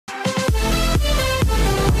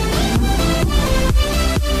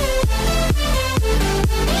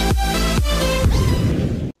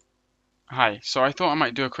Hi. So I thought I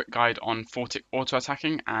might do a quick guide on Fortic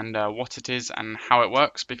auto-attacking and what it is and how it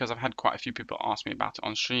works, because I've had quite a few people ask me about it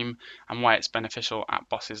on stream and why it's beneficial at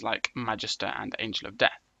bosses like Magister and Angel of Death.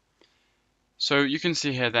 So you can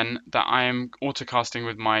see here then that I am auto-casting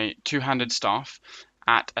with my two-handed staff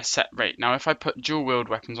at a set rate. Now if I put dual wield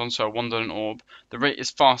weapons on, so a wand and an orb, the rate is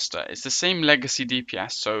faster. It's the same legacy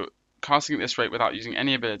DPS, so casting at this rate without using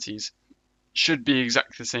any abilities should be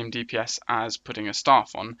exactly the same DPS as putting a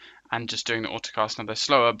staff on and just doing the autocast. Now they're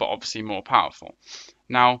slower, but obviously more powerful.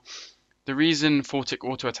 Now, the reason Fortic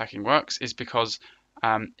auto-attacking works is because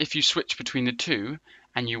if you switch between the two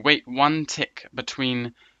and you wait one tick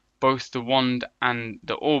between both the wand and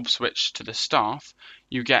the orb switch to the staff,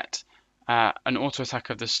 you get an auto-attack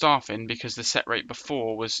of the staff in, because the set rate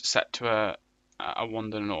before was set to a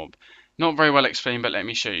wand and an orb. Not very well explained, but let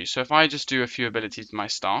me show you. So if I just do a few abilities with my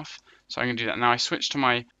staff, so I'm going to do that now. I switch to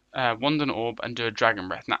my wand and orb and do a dragon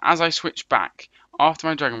breath. Now as I switch back, after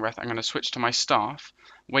my dragon breath, I'm going to switch to my staff,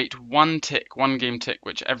 wait one tick, one game tick,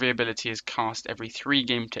 which every ability is cast every 3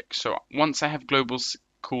 game ticks. So once I have global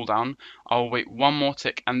cooldown, I'll wait one more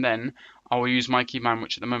tick and then I will use my keybind,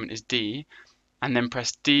 which at the moment is D, and then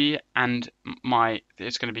press D and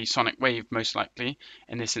it's going to be Sonic Wave most likely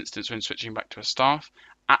in this instance when switching back to a staff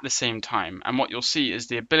at the same time. And what you'll see is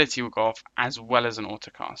the ability will go off as well as an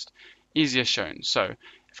autocast. Easier shown. So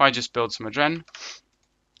if I just build some Adren,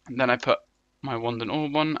 and then I put my wand and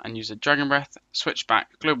orb on and use a dragon breath, switch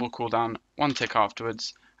back, global cooldown, one tick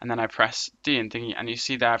afterwards, and then I press D and thingy, and you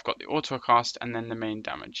see there I've got the autocast and then the main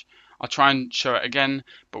damage. I'll try and show it again,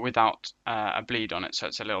 but without a bleed on it, so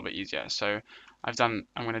it's a little bit easier. So I'm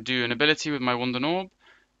going to do an ability with my wand and orb,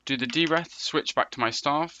 do the D breath, switch back to my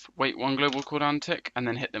staff, wait one global cooldown tick, and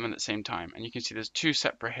then hit them at the same time. And you can see there's 2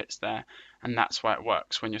 separate hits there, and that's why it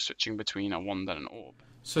works when you're switching between a wand and an orb.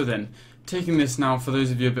 So then, taking this now, for those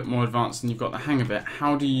of you a bit more advanced and you've got the hang of it,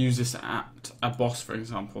 how do you use this at a boss, for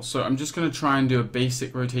example? So I'm just going to try and do a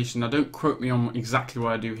basic rotation. Now don't quote me on exactly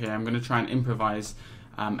what I do here. I'm going to try and improvise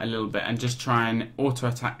a little bit and just try and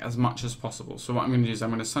auto-attack as much as possible. So what I'm going to do is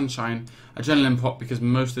I'm going to sunshine adrenaline pot, because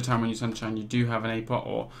most of the time when you sunshine you do have an A pot,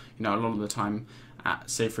 or a lot of the time at,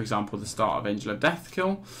 say for example, the start of Angel of Death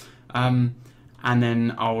kill. And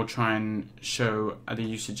then I will try and show the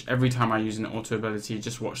usage every time I use an auto ability.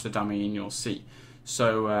 Just watch the dummy and you'll see.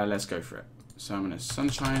 So let's go for it. So I'm going to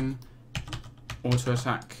sunshine, auto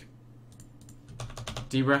attack,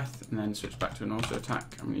 D breath, and then switch back to an auto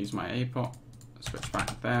attack. I'm going to use my A pot. Switch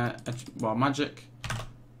back there, well, magic,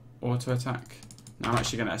 auto attack. Now I'm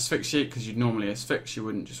actually going to asphyxiate, because you'd normally asphyx, you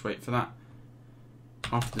wouldn't just wait for that.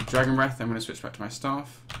 After the dragon breath, I'm going to switch back to my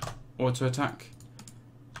staff, auto attack,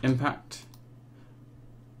 impact,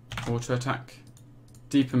 auto attack,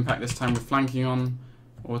 deep impact this time with flanking on,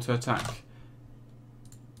 auto attack,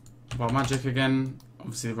 well, magic again,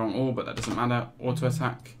 obviously the wrong orb, but that doesn't matter, auto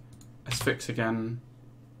attack, asphyx again,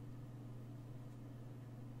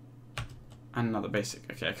 and another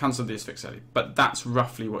basic. Okay, I cancelled the asphyx early, but that's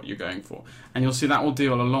roughly what you're going for. And you'll see that will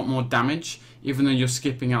deal a lot more damage, even though you're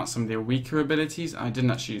skipping out some of the weaker abilities. I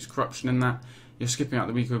didn't actually use corruption in that. You're skipping out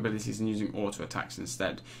the weaker abilities and using auto attacks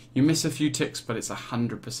instead. You miss a few ticks, but it's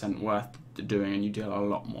 100% worth doing, and you deal a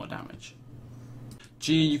lot more damage.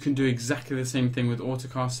 G, you can do exactly the same thing with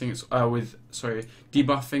autocasting,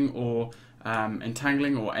 debuffing or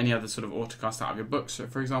entangling, or any other sort of autocast out of your book. So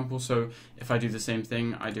for example, so if I do the same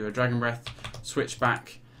thing, I do a dragon breath, switch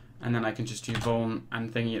back, and then I can just do Vuln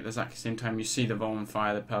and thingy at the exact same time. You see the Vuln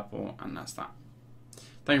fire the purple, and that's that.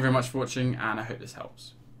 Thank you very much for watching, and I hope this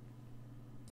helps.